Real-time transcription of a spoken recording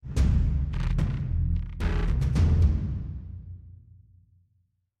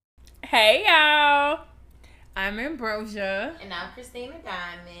Hey y'all, I'm Ambrosia. And I'm Christina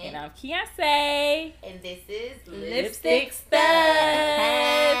Diamond. And I'm Kiance. And this is Lipstick Stuff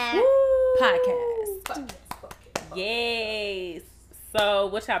Podcast. Yes. So,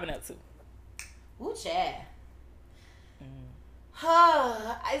 what y'all been up to? Ooh, Chad.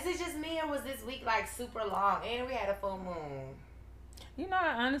 Is it just me or was this week like super long? And we had a full moon. You know,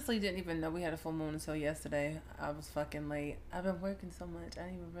 I honestly didn't even know we had a full moon until yesterday. I was fucking late. I've been working so much. I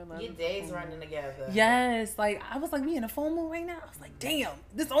didn't even realize. Your days running together. Yes. Like, I was like, we in a full moon right now? I was like, damn,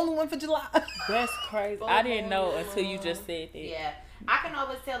 this the only one for July. That's crazy. Full I didn't know moon. until you just said that. Yeah. I can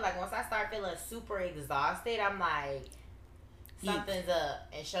always tell, like, once I start feeling super exhausted, I'm like, something's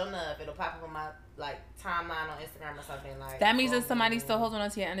up. And sure enough, it'll pop up on my, like, timeline on Instagram or something. Like That means that full somebody's moon. still holding on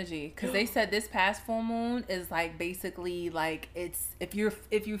to your energy. Because they said this past full moon is, like, basically, like, it's, if you're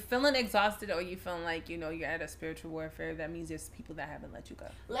feeling exhausted or you feeling like, you know, you're at a spiritual warfare, that means there's people that haven't let you go.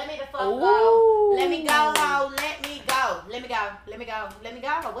 Let me the fuck go. Let me go, ho. Let me go. Let me go. Let me go. Let me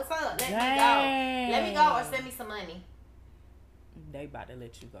go. What's up? Let me go. Let me go or send me some money. They about to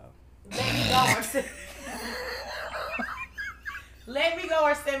let you go. Let me go or send Let me go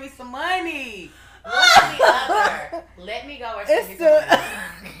or send me some money. What's the other? Let me go or send me some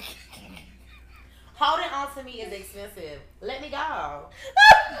money. Holding on to me is expensive. Let me go.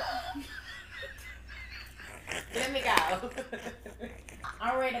 Let me go.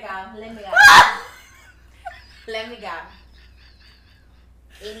 I'm ready to go. Let me go. Let me go.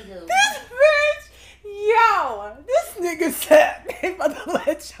 Anywho. This bitch, yo, this nigga said they about to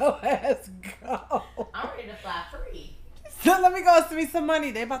let your ass go. I'm ready to fly free. So let me go and send me some money.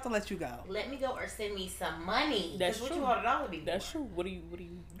 They about to let you go. Let me go or send me some money. That's what true. you holding on to me. That's true. What do you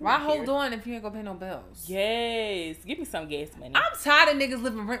Why here? hold on if you ain't gonna pay no bills? Yes. Give me some gas money. I'm tired of niggas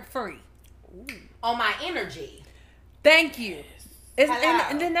living rent free. On my energy. Thank you. Hello.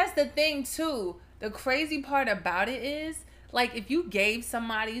 And then that's the thing too. The crazy part about it is, like, if you gave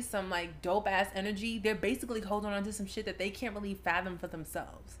somebody some like dope ass energy, they're basically holding on to some shit that they can't really fathom for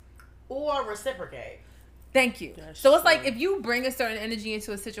themselves. Or reciprocate. Thank you. That's So it's like true. if you bring a certain energy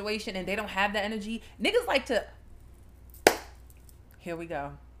into a situation and they don't have that energy, niggas like to. Here we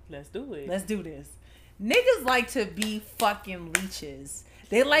go. Let's do it. Let's do this. Niggas like to be fucking leeches.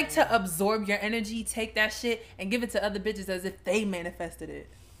 They like to absorb your energy, take that shit, and give it to other bitches as if they manifested it.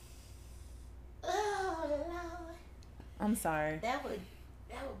 Oh, Lord. I'm sorry. That was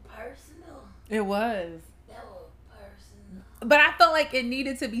personal. It was. That was personal. But I felt like it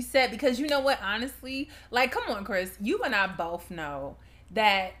needed to be said because you know what? Honestly, like, come on, Chris. You and I both know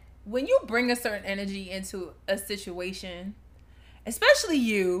that when you bring a certain energy into a situation, especially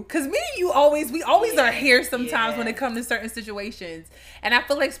you, because me and you we always are here sometimes when it comes to certain situations. And I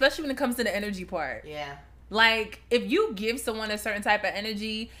feel like, especially when it comes to the energy part. Yeah. Like, if you give someone a certain type of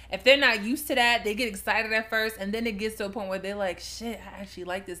energy, if they're not used to that, they get excited at first, and then it gets to a point where they're like, shit, I actually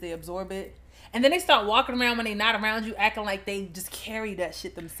like this. They absorb it. And then they start walking around when they're not around you, acting like they just carry that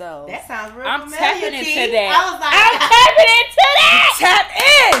shit themselves. That sounds real I'm familiar, tapping T. into that. I was like, I'm tapping into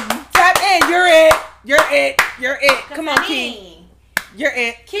that. Tap in! You're it! You're it! You're it! Come on, Key. Key. You're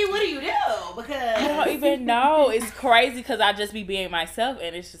it. Key, what do you do? Because I don't even know. It's crazy because I just be being myself,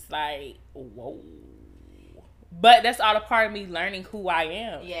 and it's just like, whoa. But that's all a part of me learning who I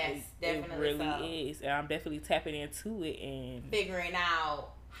am. Yes, definitely It really so. is, and I'm definitely tapping into it. And figuring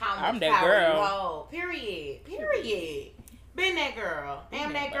out how much I'm that power girl. you hold. Period. Been that girl.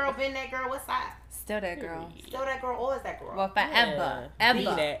 Am that girl. Been that girl. What side? Still that girl. Still that girl or is that girl? Well, forever. Yeah, be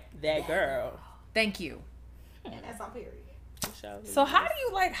Ever. that girl. Thank you. And that's on period. So how do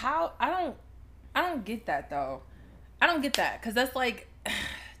you like I don't get that though. I don't get that because that's like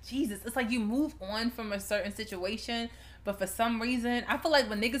Jesus. It's like you move on from a certain situation, but for some reason I feel like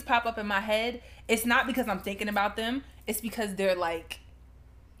when niggas pop up in my head, it's not because I'm thinking about them. It's because they're like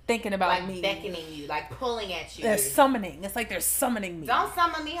thinking about Like me, beckoning you, like pulling at you. They're summoning. It's like they're summoning me. Don't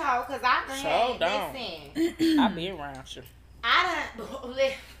summon me, hoe, because I done So had don't. listen. I be around you. I done,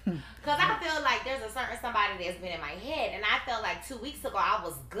 because I feel like there's a certain somebody that's been in my head, and I felt like 2 weeks ago I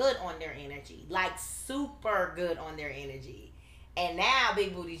was good on their energy, like super good on their energy, and now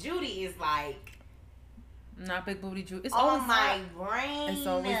Big Booty Judy is like, Not big booty Judy. It's oh always my brain. It's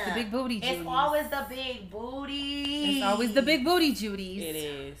always the big booty It's Judies. always the big booty. It's always the big booty Judies. It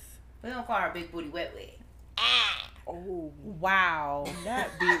is. We don't call her Big Booty Wet Wet. Oh, Wow. not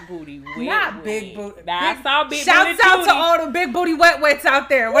big booty. Not big booty. Nah, I saw big Shouts booty. out Judy. to all the big booty wet wets out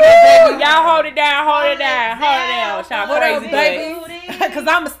there. What up, baby? Y'all hold it down, hold it down, hold it down. With y'all What up, crazy baby? butts. Because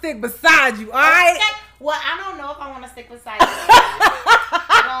I'm going to stick beside you, all right? Okay. Well, I don't know if I want to stick beside you.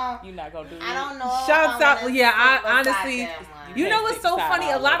 I You not gonna do it. don't know. Shouts if I out. wanna Yeah, stick beside honestly, them, like. You know what's so Side funny?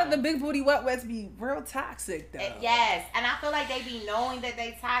 A all lot of over. the big booty wet wets be real toxic though. Yes, and I feel like they be knowing that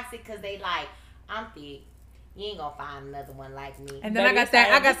they toxic because they like, I'm thick. You ain't gonna find another one like me. And then Baby, I it's got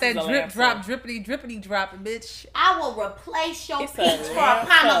like, that this is a drip lamp drop, for- drippity drop, bitch. I will replace your It's a peach for a lamp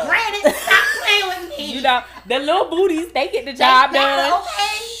pomegranate. Stop playing with me. You know, the little booties, they get the job done.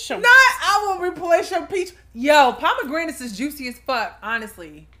 Okay. Shoot. Not, I will replace your peach. Yo, pomegranates is juicy as fuck,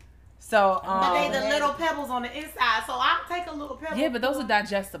 honestly. So, But they the little pebbles on the inside, so I'll take a little pebble. yeah, but those are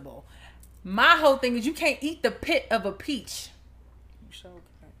digestible. My whole thing is you can't eat the pit of a peach.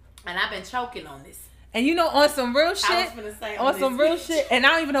 And I've been choking on this. And you know, on some real I shit, was finna say on some this. real shit, and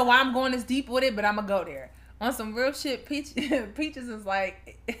I don't even know why I'm going this deep with it, but I'm gonna go there. On some real shit, peaches is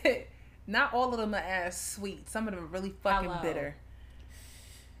like, not all of them are as sweet. Some of them are really fucking Hello. bitter.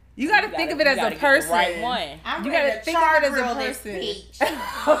 You gotta think of it as a get the person. right one. I'm You ready gotta to think of it as a char-grill this person. peach.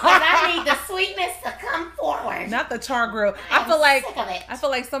 'Cause I need the sweetness to come forward. Not the char grill. I'm I feel like sick of it. I feel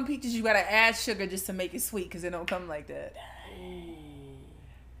like some peaches you gotta add sugar just to make it sweet because it don't come like that.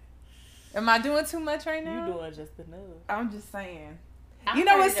 Am I doing too much right now? You doing just enough. I'm just saying. I'm You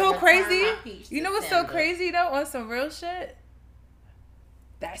know ready what's to so return crazy? my peach You to know what's so Simba. crazy though? On some real shit.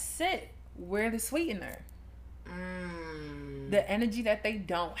 That's it. We're the sweetener. The energy that they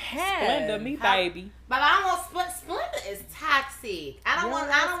don't have. Splenda me, baby. But I don't want Splenda is toxic. I don't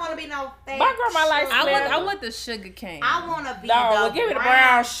want to be no fake. My grandma likes sugar. I want the sugar cane. I want to be No, the give me the brown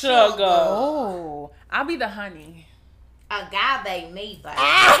brown sugar. Oh, I'll be the honey. Agave me, baby.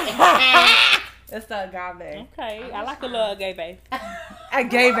 It's the agave. Okay, I like a little agave.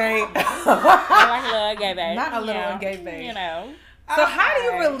 Agave. I like a little agave. Not a little Yeah, agave. You know, So how do you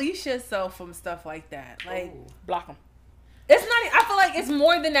Okay. release yourself from stuff like that? Like, Ooh. block them. it's not. I feel like it's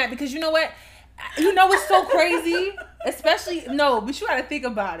more than that because you know what? You know what's so crazy? Especially but you gotta think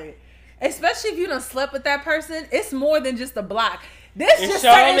about it. Especially if you done slept with that person, it's more than just a block. This It just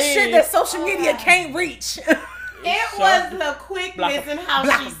sure certain is. shit that social media can't reach. It was the quickness and how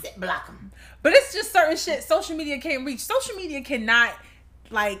Block she 'em. said, block them. But it's just certain shit social media can't reach. Social media cannot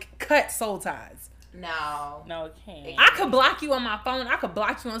like cut soul ties. No. No, it can't. I could block you on my phone. I could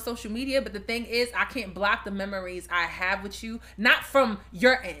block you on social media. But the thing is, I can't block the memories I have with you. Not from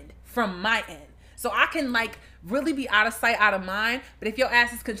your end, from my end. So I can like really be out of sight, out of mind. But if your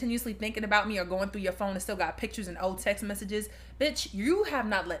ass is continuously thinking about me or going through your phone and still got pictures and old text messages, bitch, you have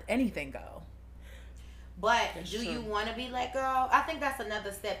not let anything go. But That's do true. you want to be let go? I think that's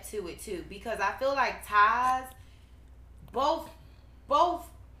another step to it too, because I feel like ties, both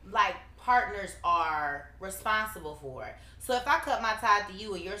like partners are responsible for it. So if I cut my tie to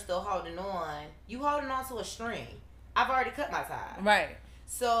you and you're still holding on, you holding on to a string. I've already cut my tie. Right.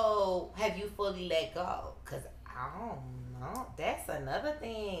 So have you fully let go? Cause I don't know. That's another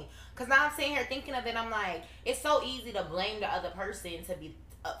thing. Cause now I'm sitting here thinking of it. I'm like, it's so easy to blame the other person to be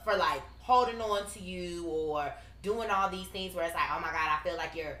for like holding on to you or doing all these things where it's like, oh my God, I feel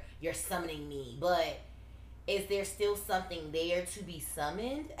like you're summoning me. But is there still something there to be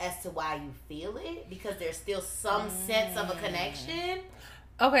summoned as to why you feel it? Because there's still some sense of a connection.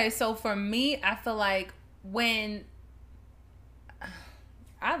 Okay, so for me, I feel like when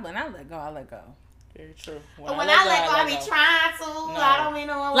I let go, I let go. Very true. When I let go, I be trying to. No. I don't mean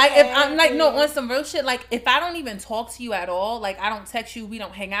no Like if I'm like on some real shit, like if I don't even talk to you at all, like I don't text you, we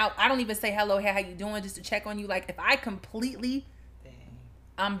don't hang out, I don't even say hello, hey, how you doing, just to check on you. Like if I completely,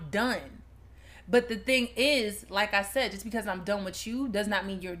 I'm done. But the thing is, like I said, just because I'm done with you does not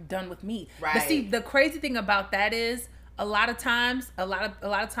mean you're done with me. Right. But see, the crazy thing about that is a lot of times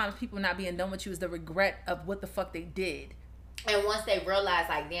people not being done with you is the regret of what the fuck they did. And once they realize,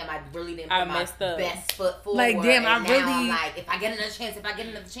 like, damn, I really didn't I put my messed up. best foot forward. Like, damn, and I now really- I'm like, if I get another chance,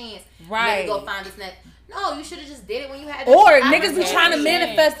 Right. let me go find this next. No, you should have just did it when you had. Or the niggas be trying to opportunity.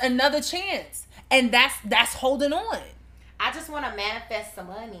 manifest another chance. And that's holding on. I just want to manifest some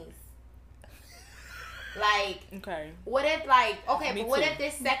monies. Like, Okay. what if, like, okay, Me but what too. if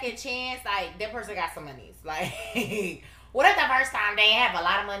this second chance, like, that person got some monies? Like, what if the first time they have a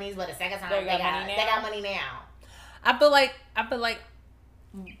lot of monies, but the second time They got money now? I feel like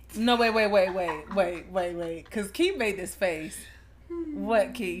no, wait. Cause Key made this face.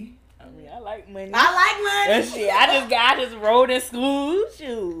 What, Key? I mean, I like money. I like money. That shit. I just rode in school.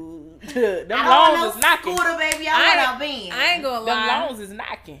 Shoot. Them I don't loans want is no knocking. scooter, baby. I want a Benz. I ain't gonna Them lie. loans is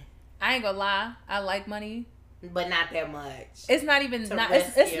knocking. I ain't gonna lie. I like money. But not that much. It's not even To not.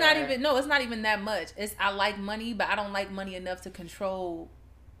 risk It's not your- even. No, it's not even that much. It's I like money, but I don't like money enough to control.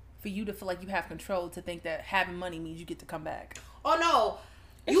 For you to feel like you have control to think that having money means you get to come back. Oh no,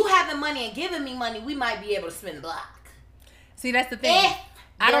 you having money and giving me money, we might be able to spin the block. See, that's the thing. If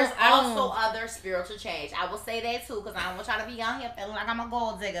I there's don't. also other another spiritual change. I will say that too, because I don't want y'all to be out here feeling like I'm a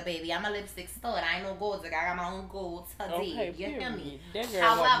gold digger, baby. I'm a lipstick stud. I ain't no gold digger. I got my own gold to dig. You hear me? That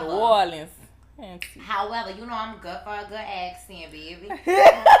girl went to New Orleans. However, you know I'm good for a good accent, baby.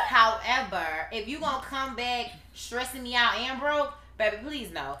 However, if you gonna come back stressing me out and broke, baby,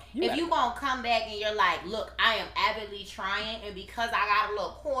 please no. If you gonna come back and you're like, look, I am avidly trying, and because I got a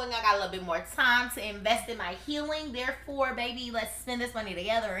little coin, I got a little bit more time to invest in my healing. Therefore, baby, let's spend this money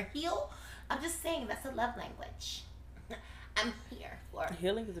together and heal. I'm just saying that's a love language. I'm here for it.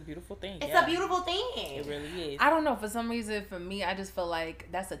 Healing is a beautiful thing. It's a beautiful thing. It really is. I don't know. For some reason, for me, I just feel like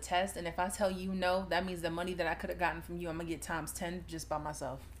that's a test. And if I tell you no, that means the money that I could have gotten from you, I'm going to get times 10 just by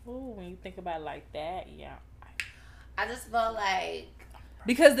myself. Ooh, when you think about it like that, yeah. I just feel like...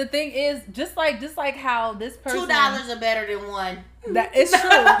 Because the thing is, just like how this person... $2 are better than one. That it's true.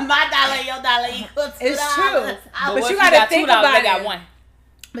 My dollar and your dollar equals $2. It's true. But you got to think about it. Got one.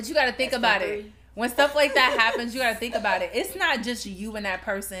 But you got to think about it. When stuff like that happens, you got to think about it. It's not just you and that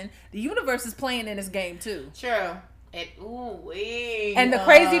person. The universe is playing in this game too. True. And the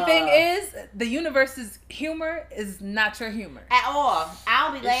crazy thing is, the universe's humor is not your humor at all.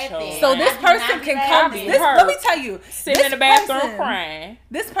 I'll be laughing. So this person can come. Let me tell you, sitting in the bathroom crying.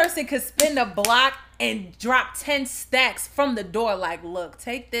 This person could spin the block and drop 10 stacks from the door. Like, look,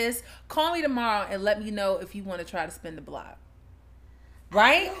 take this. Call me tomorrow and let me know if you want to try to spin the block.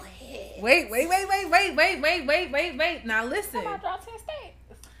 Right? Wait. Now listen. How about drop 10 stacks?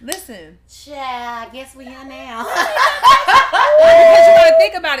 Listen. Yeah, I guess we here now. Because you gotta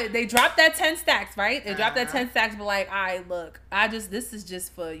think about it. They dropped that 10 stacks, right? They dropped that 10 stacks, but like, all right, look, this is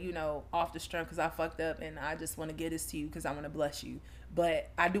just for, off the strength because I fucked up and I just want to give this to you because I want to bless you. But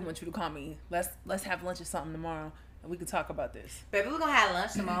I do want you to call me. Let's have lunch or something tomorrow and we can talk about this. Baby, we're gonna have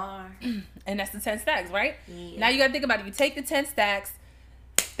lunch tomorrow. And that's the 10 stacks, right? Yeah. Now you gotta think about it. You take the 10 stacks,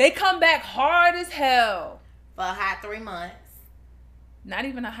 they come back hard as hell. For a hot 3 months. Not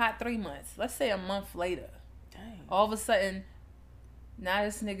even a hot 3 months. Let's say a month later. Dang. All of a sudden, now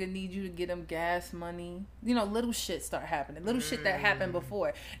this nigga need you to get him gas money. Little shit start happening. Little shit that happened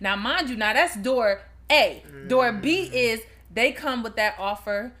before. Now, mind you, that's door A. Door B is they come with that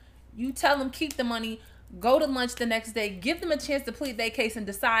offer. You tell them keep the money, go to lunch the next day, give them a chance to plead their case and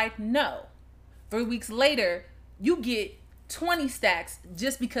decide no. 3 weeks later, you get 20 stacks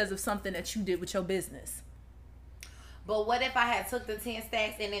just because of something that you did with your business. But what if I had took the 10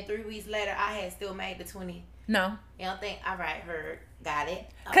 stacks and then 3 weeks later I had still made the 20? No. You don't think? All right, heard. Got it.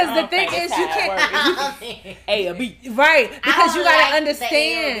 Because the thing is, you can't... A or B. Right. Because you got to like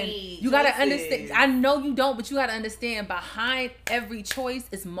understand. You got to understand. I know you don't, but you got to understand behind every choice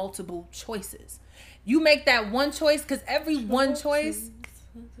is multiple choices. You make that one choice because every one choice...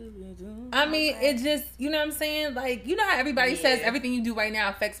 I mean, it just, you know what I'm saying? Like, you know how everybody says everything you do right now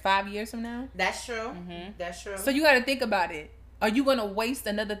affects 5 years from now? That's true. Mm-hmm. That's true. So you got to think about it. Are you going to waste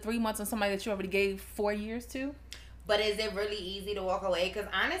another 3 months on somebody that you already gave 4 years to? But is it really easy to walk away? Because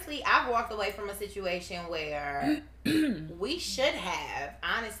honestly, I've walked away from a situation where we should have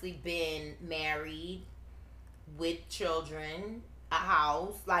honestly been married with children, a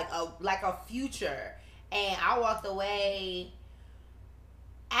house, like a future. And I walked away...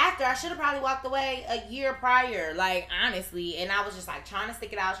 After, I should have probably walked away a year prior, like, honestly. And I was just, like, trying to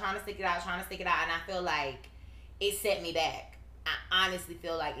stick it out. And I feel like it set me back. I honestly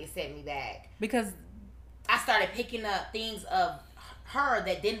feel like it set me back. Because I started picking up things of her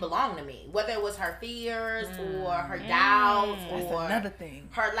that didn't belong to me. Whether it was her fears or her doubts or another thing.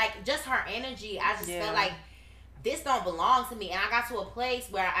 Her, like, just her energy. I just felt like this don't belong to me. And I got to a place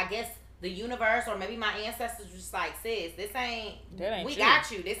where I guess... the universe or maybe my ancestors was just like, sis, this ain't we got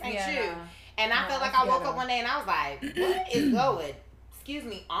you. This ain't you. No. And I felt like I woke up one day and I was like, what is going,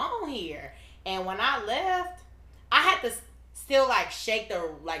 on here? And when I left, I had to still like shake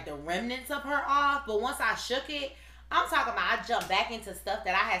the remnants of her off. But once I shook it, I'm talking about I jumped back into stuff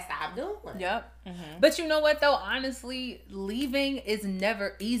that I had stopped doing. Yep. Mm-hmm. But you know what though? Honestly, leaving is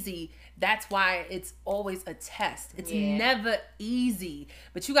never easy. That's why it's always a test. It's never easy.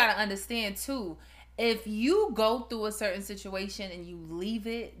 But you got to understand too, if you go through a certain situation and you leave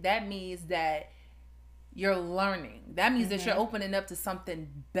it, that means that you're learning. That means that you're opening up to something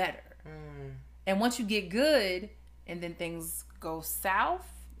better. And once you get good and then things go south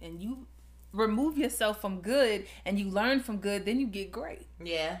and you remove yourself from good and you learn from good, then you get great.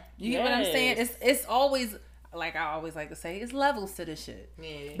 Yeah. You get what I'm saying? It's always... like I always like to say, it's levels to this shit.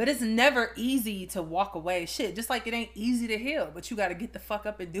 Yeah. But it's never easy to walk away. Shit, just like it ain't easy to heal. But you got to get the fuck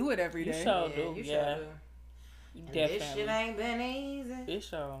up and do it every day. You sure do. You yeah. Sure do. Definitely. This shit ain't been easy. It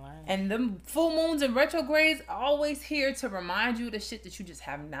sure ain't. And them full moons and retrogrades are always here to remind you of the shit that you just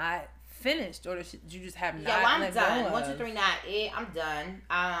have not finished, or did you just have not? Yeah, well, I'm let done. go of? 1, 2, 3, not it. I'm done.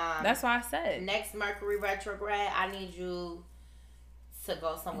 That's why I said next Mercury retrograde, I need you to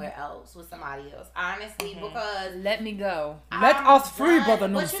go somewhere else with somebody else. Honestly, because let me go. Let us free, brother.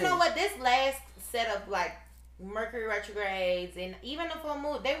 But you know what? This last set of like Mercury retrogrades and even the full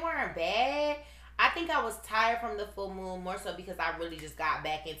moon, they weren't bad. I think I was tired from the full moon more so because I really just got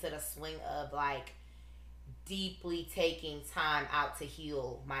back into the swing of like deeply taking time out to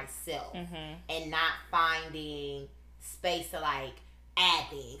heal myself and not finding space to like add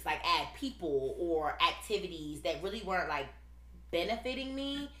things, like add people or activities that really weren't like benefiting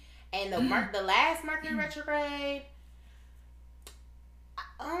me. And the last Mercury retrograde,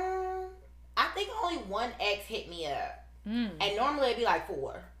 I think only one ex hit me up, and normally it'd be like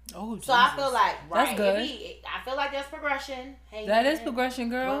 4. Oh, so I feel like that's good. I feel like there's progression. Hey, that is progression,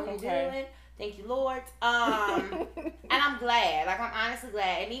 girl. What you doing? Thank you, Lord. And I'm glad. Like, I'm honestly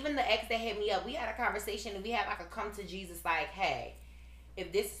glad. And even the ex that hit me up, we had a conversation and we had like a come to Jesus, like, hey,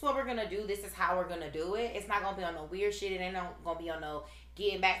 if this is what we're gonna do, this is how we're gonna do it. It's not gonna be on no weird shit. It ain't gonna be on no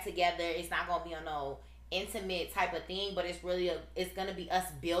getting back together. It's not gonna be on no intimate type of thing, but it's really it's gonna be us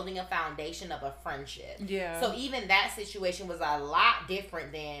building a foundation of a friendship. Yeah. So even that situation was a lot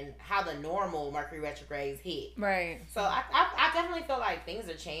different than how the normal Mercury retrogrades hit. Right. So I definitely feel like things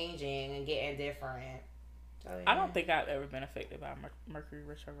are changing and getting different. So, yeah. I don't think I've ever been affected by Mercury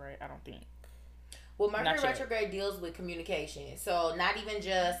retrograde. I don't think. Well, Mercury retrograde deals with communication. So not even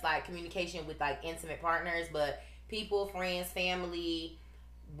just like communication with like intimate partners, but people, friends, family,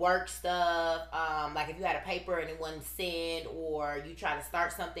 work stuff. Like if you had a paper and it wasn't sent, or you try to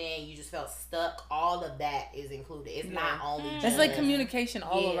start something, you just felt stuck. All of that is included. It's not only just, it's like communication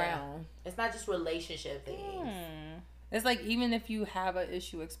all around. It's not just relationship things. It's like even if you have an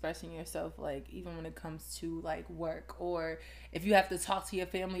issue expressing yourself, like even when it comes to like work, or if you have to talk to your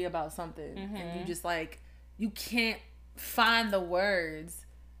family about something and you just like you can't find the words.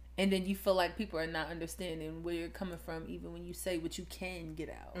 And then you feel like people are not understanding where you're coming from, even when you say what you can get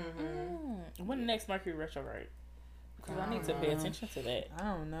out. When the next Mercury retrograde? Because I need to pay attention to that. I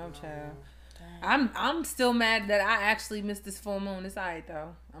don't know, child. I'm still mad that I actually missed this full moon. It's alright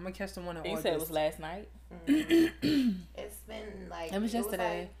though. I'm gonna catch the one in August. You said it was last night. It's been like it was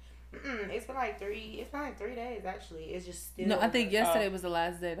yesterday. It's been like 3. It's been like 3 days actually. It's just still. No, I think yesterday was the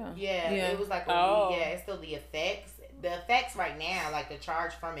last day though. Yeah, it was like a week. Yeah, it's still the effects. The effects right now, like the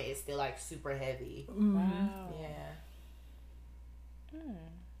charge from it, is still like super heavy. Wow. Yeah.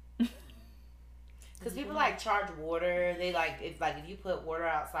 Because people like charge water. They like if you put water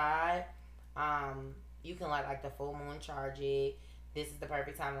outside, you can like the full moon charge it. This is the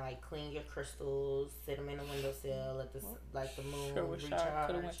perfect time to like clean your crystals, sit them in the windowsill, let the moon recharge. I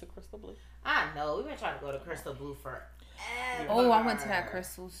could have went to Crystal Blue. I know we've been trying to go to Crystal Blue forever. Oh, I went to that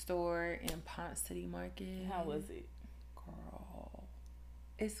crystal store in Ponce City Market. How was it? Girl,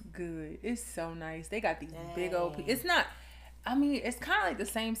 it's good. It's so nice. They got these big old. It's not. I mean, it's kind of like the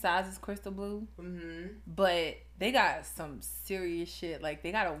same size as Crystal Blue, but they got some serious shit. Like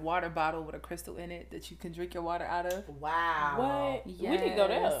they got a water bottle with a crystal in it that you can drink your water out of. Wow. What? Yes. We did go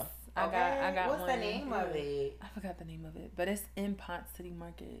there. I got What's one. the name of it? I forgot the name of it, but it's in Ponce City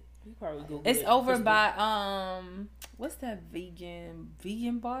Market. You probably Google it's it. over by what's that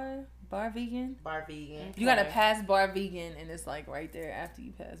vegan bar? Bar Vegan? Bar Vegan. You gotta pass Bar Vegan, and it's like right there after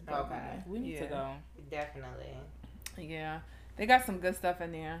you pass Bar Okay. Vegan. We need to go. Definitely. Yeah. They got some good stuff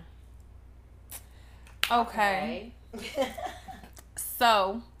in there. Okay.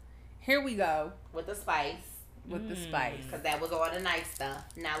 So, here we go. With the spice. With the spice. Because that was all the nice stuff.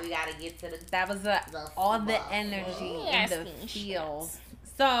 Now we got to get to the... That was all the energy in the feels.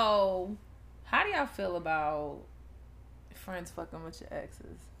 So, how do y'all feel about friends fucking with your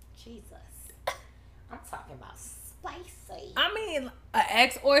exes? Jesus. I'm talking about spicy. I mean, an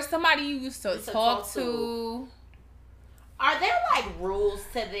ex or somebody you used to talk to. Are there like rules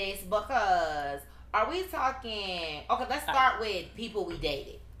to this? Because are we talking... Okay, let's start with people we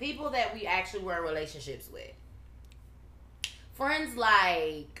dated. People that we actually were in relationships with. Friends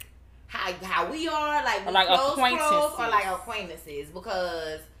like how we are, like we close, or like acquaintances.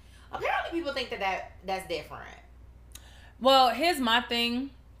 Because apparently people think that's different. Well, here's my thing.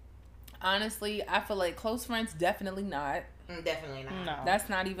 Honestly, I feel like close friends, definitely not. Definitely not. No. That's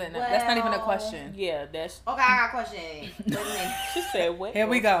not even a question. Yeah, that's... Okay, I got a question. Wait a minute. She said what? Here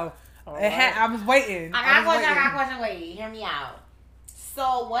we go. Right. I was waiting. I got a question. Wait, hear me out.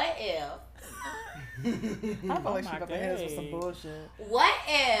 So what if... I feel like she got the heads with some bullshit. What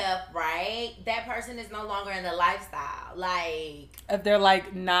if, right, that person is no longer in the lifestyle? Like... If they're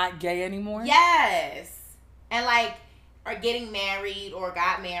like not gay anymore? Yes. And like... are getting married or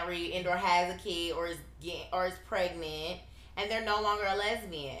got married and or has a kid or is pregnant and they're no longer a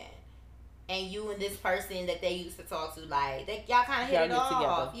lesbian. And you and this person that they used to talk to, like, y'all kind of hit it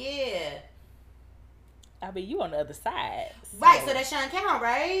off. Together. Yeah. I mean, you on the other side. Right, so that shouldn't count,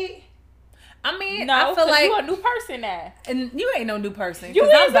 right? I mean, no, I feel like you a new person now. And you ain't no new person. You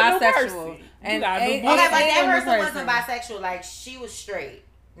I'm bisexual. And okay, but that person wasn't bisexual. Like, she was straight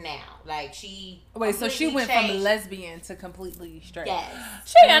now. Like, she... Wait, so she went from lesbian to completely straight. Yes.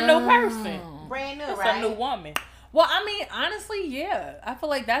 She a new person. Brand new, that's right? a new woman. Well, I mean, honestly, yeah. I feel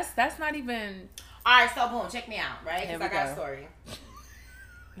like that's not even... All right, so boom, check me out, right? Because I got a story.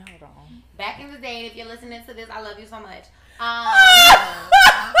 Hold on. Back in the day, if you're listening to this, I love you so much.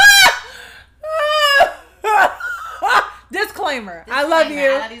 Disclaimer. I love you.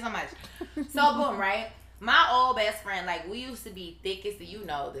 I love you so much. So boom, right? My old best friend, like, we used to be thick as... You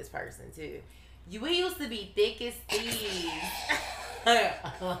know this person, too. We used to be thick as thieves.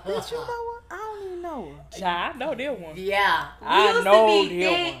 Bitch, you know what? I don't even know her. I know that one. Yeah. I used know to be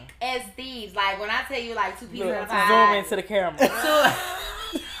thick as thieves. Like, when I tell you, like, two pieces in a pie. Zoom into the camera. Two pieces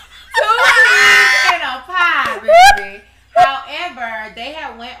in a pie, baby. However, they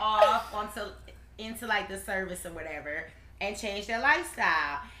had went off into like the service or whatever and changed their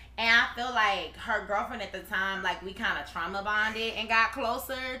lifestyle. And I feel like her girlfriend at the time, like, we kind of trauma bonded and got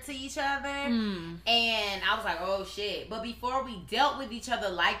closer to each other. And I was like, oh shit. But before we dealt with each other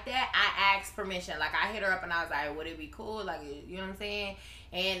like that, I asked permission. Like, I hit her up and I was like, would it be cool? Like, you know what I'm saying?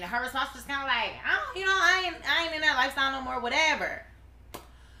 And her response was kind of like, I ain't in that lifestyle no more, whatever.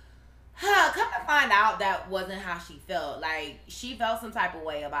 Come to find out, that wasn't how she felt. Like, she felt some type of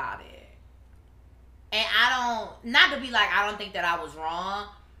way about it. And not to be like, I don't think that I was wrong.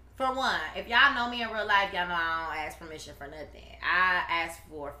 For one, if y'all know me in real life, y'all know I don't ask permission for nothing. I ask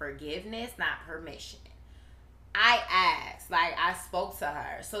for forgiveness, not permission. I asked. Like, I spoke to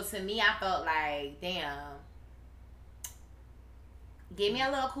her. So to me, I felt like, damn, give me a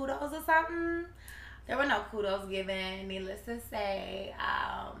little kudos or something. There were no kudos given, needless to say.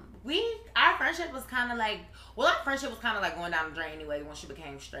 Our friendship was kind of like, going down the drain anyway when she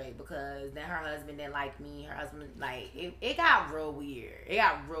became straight, because then her husband didn't like me. Her husband, like, it got real weird.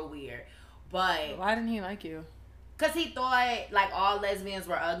 But why didn't he like you? Because he thought, like, all lesbians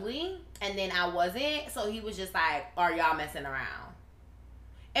were ugly, and then I wasn't. So he was just like, are y'all messing around?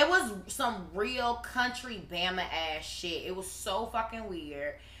 It was some real country Bama ass shit. It was so fucking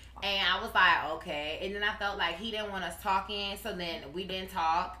weird. And I was like, okay. And then I felt like he didn't want us talking. So then we didn't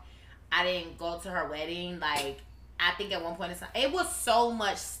talk. I didn't go to her wedding. Like, I think at one point in time, it was so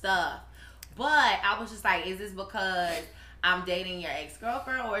much stuff. But I was just like, is this because I'm dating your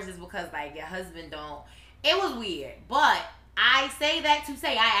ex-girlfriend? Or is this because, like, your husband don't? It was weird. But I say that to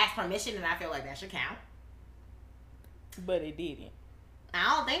say I asked permission, and I feel like that should count. But it didn't.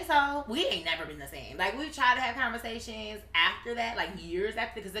 I don't think so. We ain't never been the same. Like, we tried to have conversations after that, like, years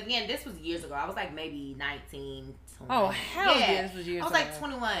after. Because, again, this was years ago. I was, like, maybe 19, 20. Oh, hell yeah. This was years ago. I was, like,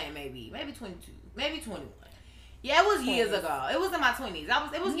 21, maybe 22, maybe 21. Yeah, it was 20s. Years ago. It was in my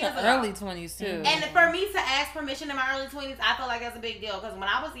 20s. It was years ago. Early 20s, too. And for me to ask permission in my early 20s, I felt like that's a big deal. Because when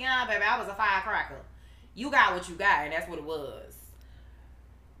I was young, baby, I was a firecracker. You got what you got, and that's what it was.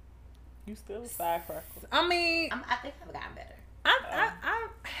 You still a firecracker. I mean, I think I've gotten better. I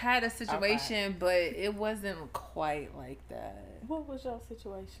had a situation, but it wasn't quite like that. What was your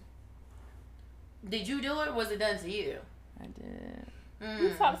situation? Did you do it, or was it done to you? I did. You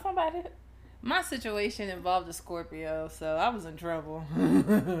talk to somebody? My situation involved a Scorpio, so I was in trouble.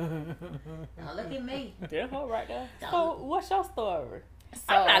 Now look at me. They're right there. So, what's your story? So,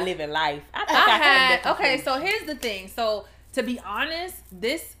 I'm not living life. Okay, so here's the thing. So, to be honest,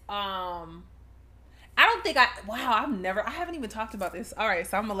 this, I don't think I haven't even talked about this. All right,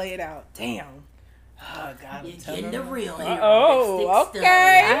 so I'm gonna lay it out. Damn. Oh, God. You're getting the real here. Oh, okay.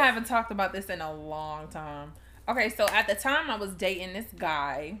 I haven't talked about this in a long time. Okay, so at the time I was dating this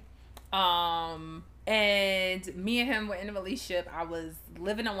guy, and me and him were in a relationship. I was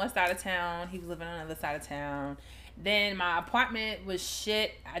living on one side of town. He was living on the other side of town. Then my apartment was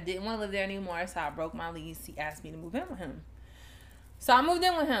shit. I didn't want to live there anymore, so I broke my lease. He asked me to move in with him. So I moved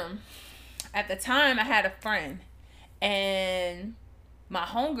in with him. At the time, I had a friend, and my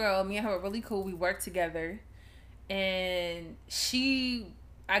homegirl, me and her were really cool. We worked together, and she,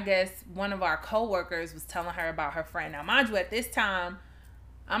 I guess, one of our coworkers was telling her about her friend. Now, mind you, at this time,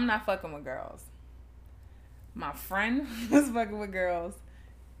 I'm not fucking with girls. My friend was fucking with girls.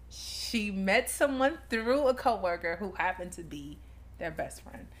 She met someone through a coworker who happened to be their best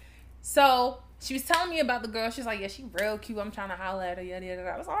friend. So she was telling me about the girl. She's like, yeah, she real cute. I'm trying to holler at her. Yada, yada,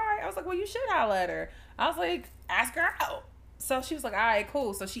 yada. I was all right. I was like, well, you should holler at her. I was like, ask her out. So she was like, all right,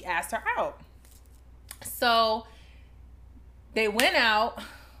 cool. So she asked her out. So they went out.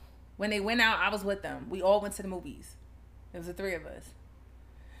 When they went out, I was with them. We all went to the movies. It was the three of us.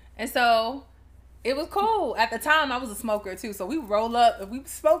 And so it was cool. At the time, I was a smoker too. So we roll up and we were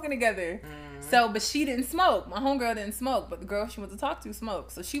smoking together. So, but she didn't smoke. My homegirl didn't smoke. But the girl she went to talk to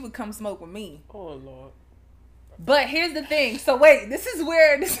smoked. So she would come smoke with me. Oh, Lord. But here's the thing. So wait, this is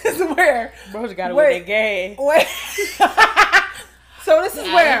where. Bro, got to with that gas. Wait. So this is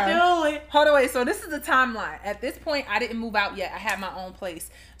where. Do it. Hold on, wait. So this is the timeline. At this point, I didn't move out yet. I had my own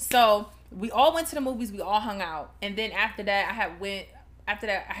place. So we all went to the movies. We all hung out. And then after that, I had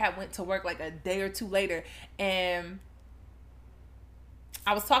went to work like a day or two later. And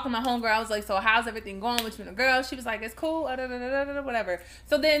I was talking to my homegirl. I was like, so how's everything going with you and the girl? She was like, it's cool, whatever.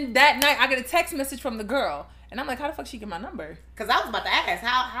 So then that night, I get a text message from the girl. And I'm like, how the fuck she get my number? Because I was about to ask,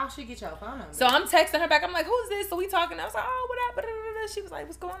 how she get your phone number? So I'm texting her back. I'm like, who's this? So we talking. I was like, oh, what up? She was like,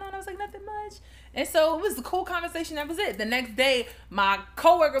 what's going on? I was like, nothing much. And so it was a cool conversation. That was it. The next day, my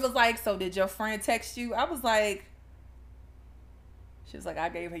coworker was like, so did your friend text you? I was like, she was like, I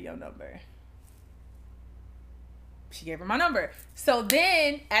gave her your number. She gave her my number. So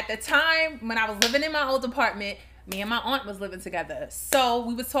then at the time when I was living in my old apartment, me and my aunt was living together. So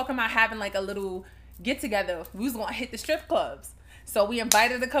we was talking about having like a little get together. We was gonna hit the strip clubs. So we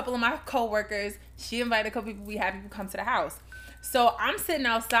invited a couple of my coworkers. She invited a couple people. We had people come to the house. So I'm sitting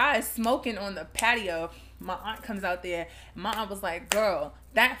outside smoking on the patio. My aunt comes out there. And my aunt was like, girl,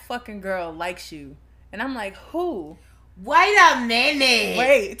 that fucking girl likes you. And I'm like, who? Wait a minute.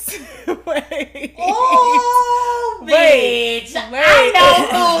 Wait. Oh, Wait. bitch. I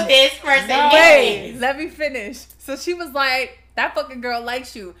know who this person Wait. is. Let me finish. So she was like, that fucking girl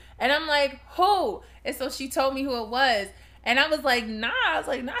likes you. And I'm like, who? And so she told me who it was. And I was like, nah. I was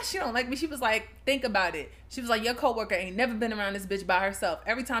like, nah, she don't like me. She was like, think about it. She was like, your coworker ain't never been around this bitch by herself.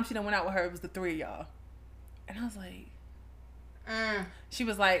 Every time she done went out with her, it was the three of y'all. And I was like, She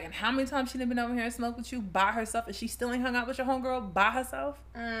was like, and how many times she done been over here and smoked with you by herself, and she still ain't hung out with your homegirl by herself?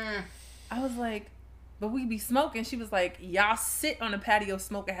 I was like, but we be smoking. She was like, y'all sit on the patio,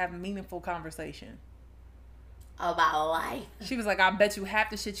 smoke, and have meaningful conversation. About life. She was like, I bet you half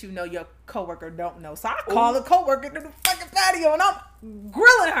the shit you know your coworker don't know. So I call the coworker to the fucking patio and I'm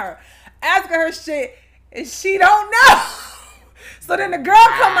grilling her, asking her shit, and she don't know. So then the girl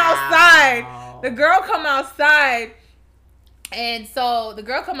come outside. The girl come outside. And so the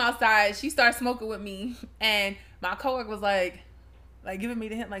girl come outside. She started smoking with me. And my coworker was like giving me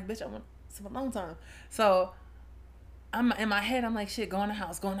the hint, like, bitch, I want some alone time. So I'm in my head, I'm like, shit, go in the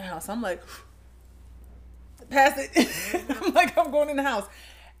house. I'm like, pass it. I'm like, I'm going in the house.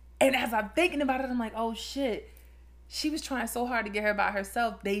 And as I'm thinking about it, I'm like, oh shit. She was trying so hard to get her by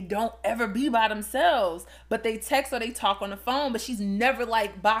herself. They don't ever be by themselves. But they text or they talk on the phone, but she's never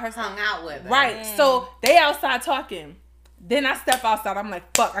like by herself. Hung out with her. Right. So they outside talking. Then I step outside. I'm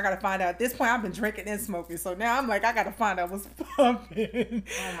like, fuck, I gotta find out. At this point, I've been drinking and smoking. So now I'm like, I gotta find out what's popping.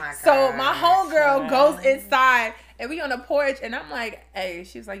 Oh my God. So my homegirl goes inside and we on the porch and I'm like, hey,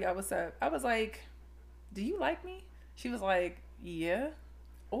 she was like, yo, what's up? I was like, do you like me? She was like, yeah.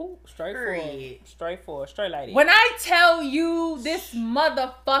 Oh, straight lady. When I tell you this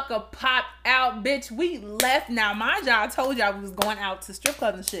motherfucker popped out, bitch, we left. Now, mind y'all, I told y'all we was going out to strip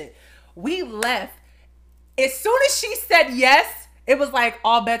clubs and shit. We left. As soon as she said yes, it was like,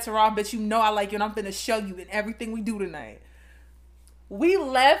 all bets are off, bitch. You know I like you and I'm finna show you in everything we do tonight. We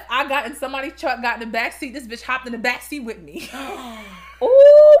left. I got in somebody's truck, got in the back seat. This bitch hopped in the back seat with me. Ooh,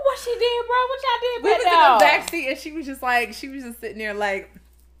 what she did, bro? What y'all did? We was in the back seat and she was just sitting there like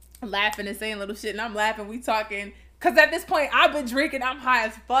laughing and saying little shit and I'm laughing. We talking. Cause at this point I've been drinking. I'm high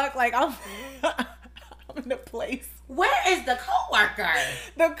as fuck. Like I'm in the place. Where is the coworker?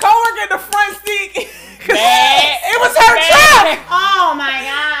 The coworker in the front seat. It was her truck. Oh my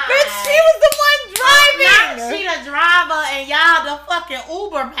God. Bitch, she was the one driving. Now she the driver and y'all the fucking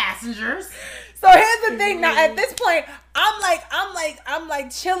Uber passengers. So here's the thing. Now at this point, I'm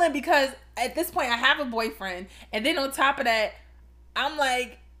like chilling because at this point I have a boyfriend, and then on top of that, I'm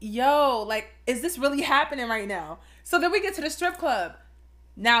like, yo, like, is this really happening right now? So then we get to the strip club.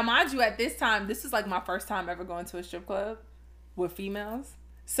 Now, mind you, at this time, this is like my first time ever going to a strip club with females.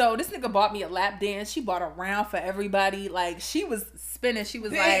 So this nigga bought me a lap dance. She bought a round for everybody. Like, she was spinning. She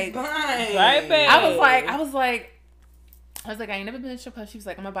was like, I was like, I ain't never been to a strip club. She was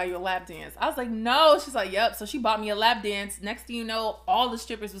like, I'm gonna buy you a lap dance. I was like, no. She's like, yep. So she bought me a lap dance. Next thing you know, all the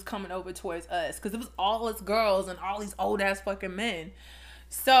strippers was coming over towards us because it was all us girls and all these old ass fucking men.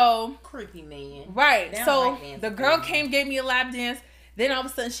 So Creepy man. right. They don't So like dancing the girl for came, gave me a lap dance. Then all of a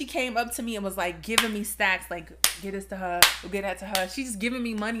sudden she came up to me and was like giving me stacks, like get this to her, we'll get that to her. She's just giving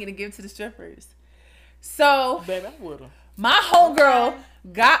me money to give to the strippers. So Baby, I'm with her. my homegirl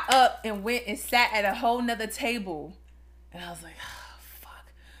got up and went and sat at a whole nother table. And I was like, oh,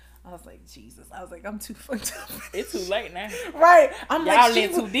 fuck. I was like, Jesus. I was like, I'm too fucked up. It's too late now. Right. I'm Y'all like,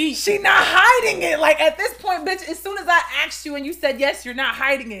 in too deep. She not hiding it. Like at this point, bitch, as soon as I asked you and you said yes, you're not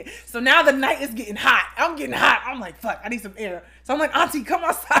hiding it. So now the night is getting hot. I'm getting hot. I'm like, fuck, I need some air. So I'm like, Auntie, come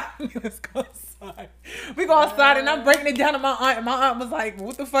outside. Let's go outside. We go outside and I'm breaking it down to my aunt. And my aunt was like,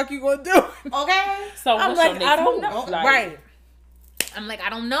 what the fuck you gonna do? Okay. So I'm what's like, your next I don't move? know. Like, Right. I'm like, I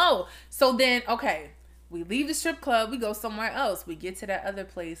don't know. So then, okay, we leave the strip club. We go somewhere else. We get to that other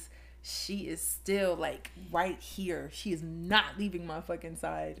place. She is still like right here. She is not leaving my fucking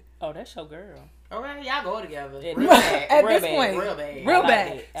side. Oh, that's your girl. Okay, y'all go together. Yeah, Real bad. At Real this bad. point, Real bad. real I like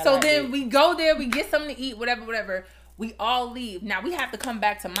bad. it. I So like then it. we go there. We get something to eat. Whatever. We all leave. Now we have to come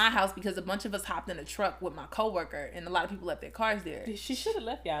back to my house because a bunch of us hopped in a truck with my coworker, and a lot of people left their cars there. She should have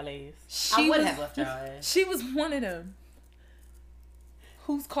left y'all ass. She I would was, have left y'all ass. She was one of them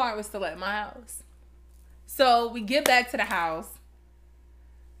whose car was still at my house. So we get back to the house.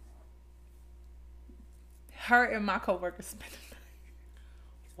 Her and my coworker spent the night.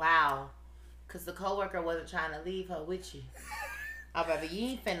 Wow. Because the coworker wasn't trying to leave her with you. Oh, baby, you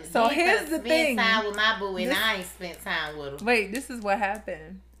ain't finna, So you ain't here's finna the spend thing. time with my boo, and This- I ain't spent time with her. Wait, this is what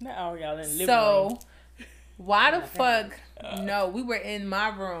happened. Not all y'all in the living So, room. why the Oh, fuck? God. No, we were in my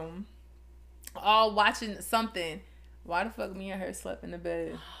room, all watching something. Why the fuck me and her slept in the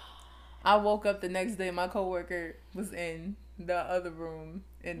bed? I woke up the next day. My coworker was in the other room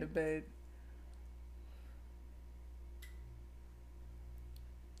in the bed.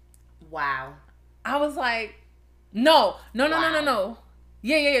 Wow. I was like, no.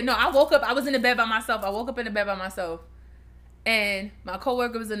 Yeah. No, I woke up. I was in the bed by myself. I woke up in the bed by myself. And my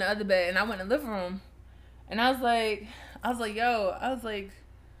coworker was in the other bed. And I went in the living room. And I was like,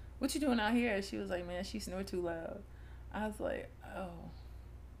 what you doing out here? She was like, man, she snored too loud. I was like, oh.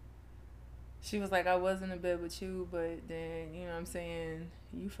 She was like, I was in the bed with you, but then, you know what I'm saying,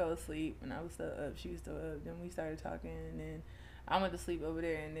 you fell asleep and I was still up. She was still up. Then we started talking and then I went to sleep over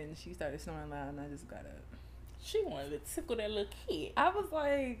there and then she started snoring loud and I just got up. She wanted to tickle that little kid. I was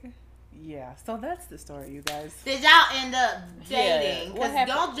like, yeah. So that's the story, you guys. Did y'all end up dating? Yeah. What Because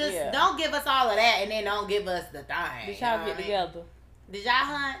happened? don't give us all of that and then don't give us the thing. Did you know y'all what get I mean? together? Did y'all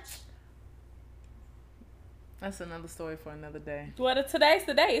hunch? That's another story for another day. Well, today's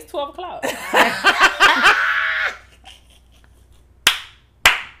the day. It's 12 o'clock.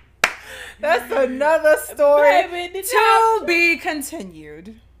 That's another story Baby, did to be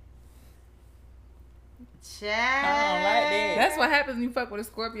continued. Child. I don't like that. That's what happens when you fuck with a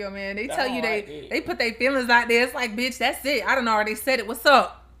Scorpio, man. They I tell don't you like it. they put their feelings out there. It's like, bitch, that's it. I don't know. Already said it. What's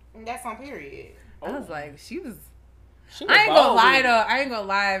up? That's on period. I was like, she was. She was I ain't gonna bold lie with though. it. I ain't gonna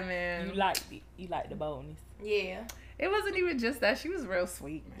lie, man. You liked it. You liked the boldness. Yeah. It wasn't even just that. She was real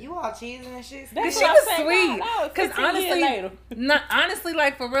sweet, man. You all cheesing and shit. That's She what was I'm saying. sweet. No, Cause 15 years honestly, later. not honestly,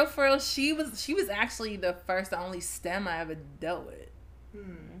 like for real, she was actually the first, the only STEM I ever dealt with.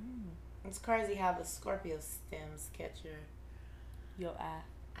 It's crazy how the Scorpio stems catch your Your eye.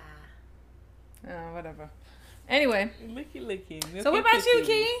 eye. Whatever. Anyway, Looky. so what about you,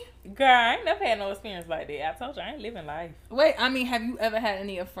 Key? Girl, I ain't never had no experience like that. I told you I ain't living life. Wait, I mean, have you ever had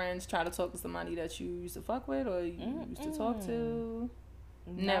any of your friends try to talk to somebody that you used to fuck with or you used to talk to?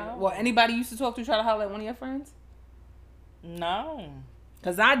 Never. No. Well, anybody you used to talk to try to holler at one of your friends? No.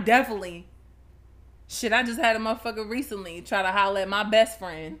 Cause I definitely, I just had a motherfucker recently try to holler at my best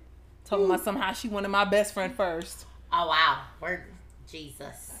friend, talking about somehow she wanted my best friend first. Oh wow. We're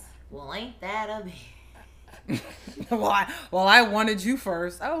Jesus. Well, ain't that a bitch? well, I wanted you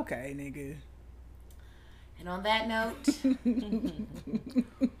first. Okay, nigga. And on that note,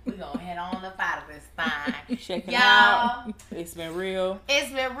 we gonna head on up out of this thing. Checking Y'all, out. It's been real.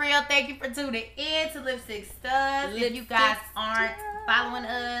 it's been real. Thank you for tuning in to Lipstick Studs. If you guys aren't following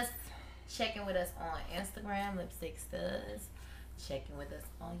us, checking with us on Instagram, Lipstick Studs. Checking with us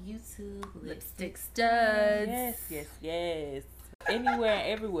on YouTube, Lipstick Studs. Yes. Anywhere and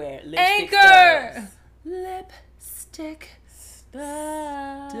everywhere. Lipstick Anchor. Studs. Lipstick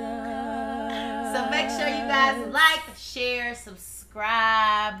Studs. So make sure you guys like, share,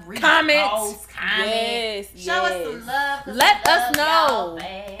 subscribe, Comment. repost, comment. Yes. Show us some love. 'Cause Let we us love y'all, know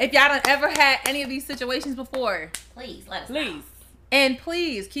man. if y'all done ever had any of these situations before. Please let us know. Please. And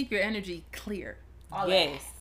please keep your energy clear. All that. Yes.